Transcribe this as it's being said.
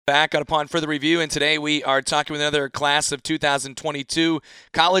back on Upon Further Review, and today we are talking with another class of 2022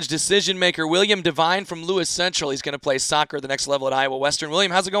 college decision maker, William Devine from Lewis Central. He's going to play soccer at the next level at Iowa Western.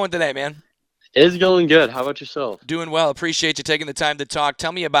 William, how's it going today, man? It's going good. How about yourself? Doing well. Appreciate you taking the time to talk.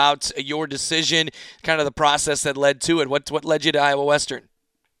 Tell me about your decision, kind of the process that led to it. What led you to Iowa Western?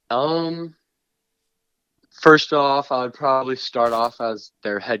 Um, First off, I would probably start off as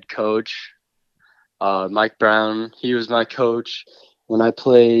their head coach. Mike Brown, he was my coach when I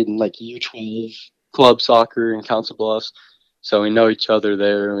played in like U12 club soccer in Council Bluffs. So we know each other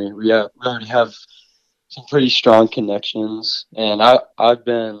there. We already have some pretty strong connections. And I've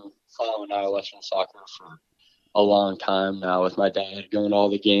been following Iowa Western soccer for a long time now with my dad going to all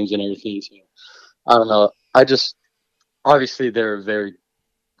the games and everything. So I don't know. Obviously they're a very,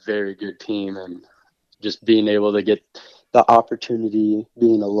 very good team, and just being able to get the opportunity,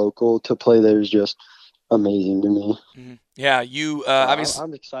 being a local, to play there is just amazing to me. Mm-hmm. Yeah, you So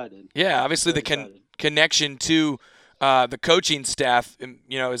I'm excited. yeah, obviously Very the excited. connection to the coaching staff,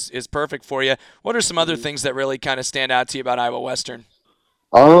 is perfect for you. What are some other Mhm. things that really kind of stand out to you about Iowa Western?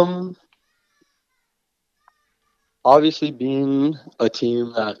 Um, Obviously being a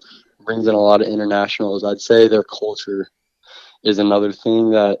team that brings in a lot of internationals, I'd say their culture is another thing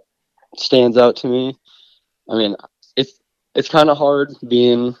that stands out to me. I mean, it's it's kind of hard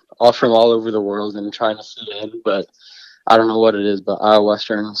being all from all over the world and trying to fit in, but I don't know what it is. But Iowa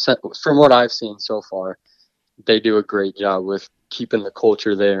Western, from what I've seen so far, they do a great job with keeping the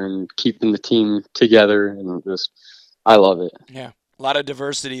culture there and keeping the team together, and just I love it. Yeah, a lot of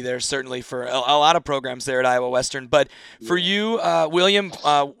diversity there, certainly for a lot of programs there at Iowa Western. But for Yeah. you, William,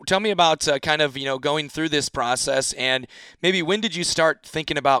 tell me about kind of going through this process, and maybe when did you start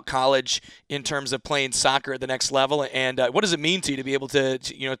thinking about college in terms of playing soccer at the next level, and what does it mean to you to be able to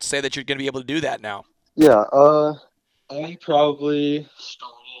say that you're going to be able to do that now? Yeah, I probably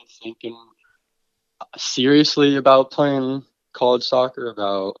started thinking seriously about playing college soccer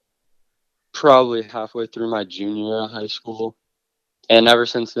about probably halfway through my junior year of high school. And ever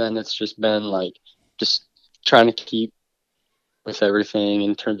since then, it's just been like just trying to keep with everything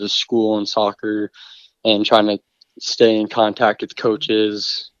in terms of school and soccer, and trying to stay in contact with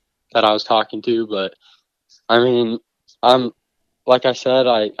coaches that I was talking to. But I mean, I'm like I said,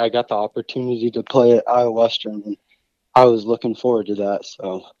 I got the opportunity to play at Iowa Western, and I was looking forward to that.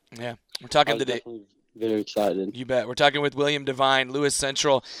 So Yeah, we're I talking was today. definitely very excited. You bet. We're talking with William Devine, Lewis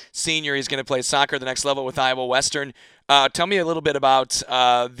Central senior. He's going to play soccer the next level with Iowa Western. Tell me a little bit about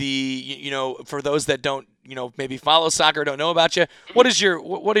for those that don't, maybe follow soccer, don't know about you. What is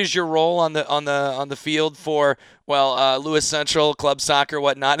your role on the field for Lewis Central club soccer,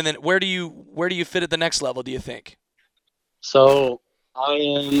 whatnot, and then where do you fit at the next level? Do you think? So I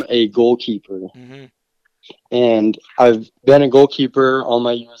am a goalkeeper, Mm-hmm. and I've been a goalkeeper all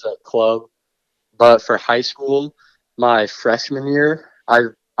my years at club. But for high school, my freshman year,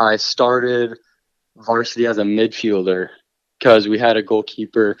 I started varsity as a midfielder because we had a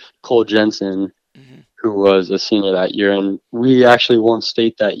goalkeeper, Cole Jensen, Mm-hmm. who was a senior that year, and we actually won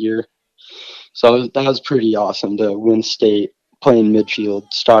state that year. So that was pretty awesome to win state playing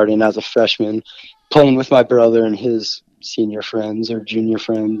midfield, starting as a freshman, playing with my brother and his senior friends or junior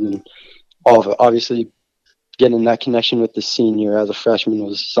friends, and all of it. Obviously, getting that connection with the senior as a freshman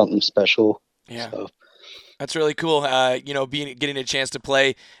was something special. Yeah. So That's really cool. Getting a chance to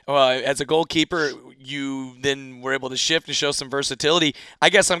play as a goalkeeper, you then were able to shift and show some versatility.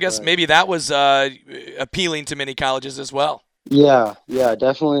 I'm guessing right. maybe that was appealing to many colleges as well. Yeah, yeah,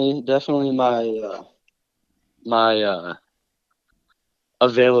 definitely my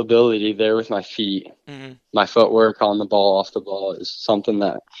availability there with my feet, Hmm. my footwork on the ball, off the ball is something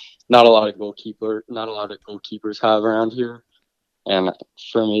that not a lot of goalkeepers have around here. And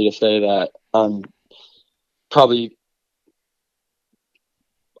for me to say that I'm probably,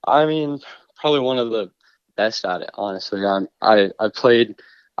 I mean, probably one of the best at it, honestly.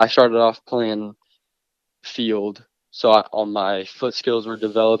 I started off playing field, so all my foot skills were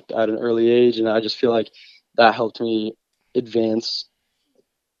developed at an early age, and I just feel like that helped me advance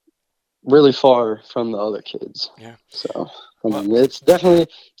really far from the other kids. Yeah. So I Well, mean, it's definitely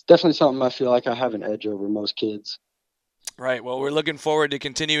something I feel like I have an edge over most kids. right. Well, we're looking forward to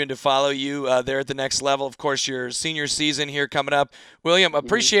continuing to follow you there at the next level. Of course, your senior season here coming up. William, Hmm.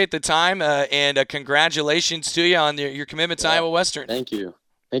 appreciate the time and congratulations to you on your commitment to Yeah, Iowa Western. thank you,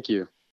 thank you.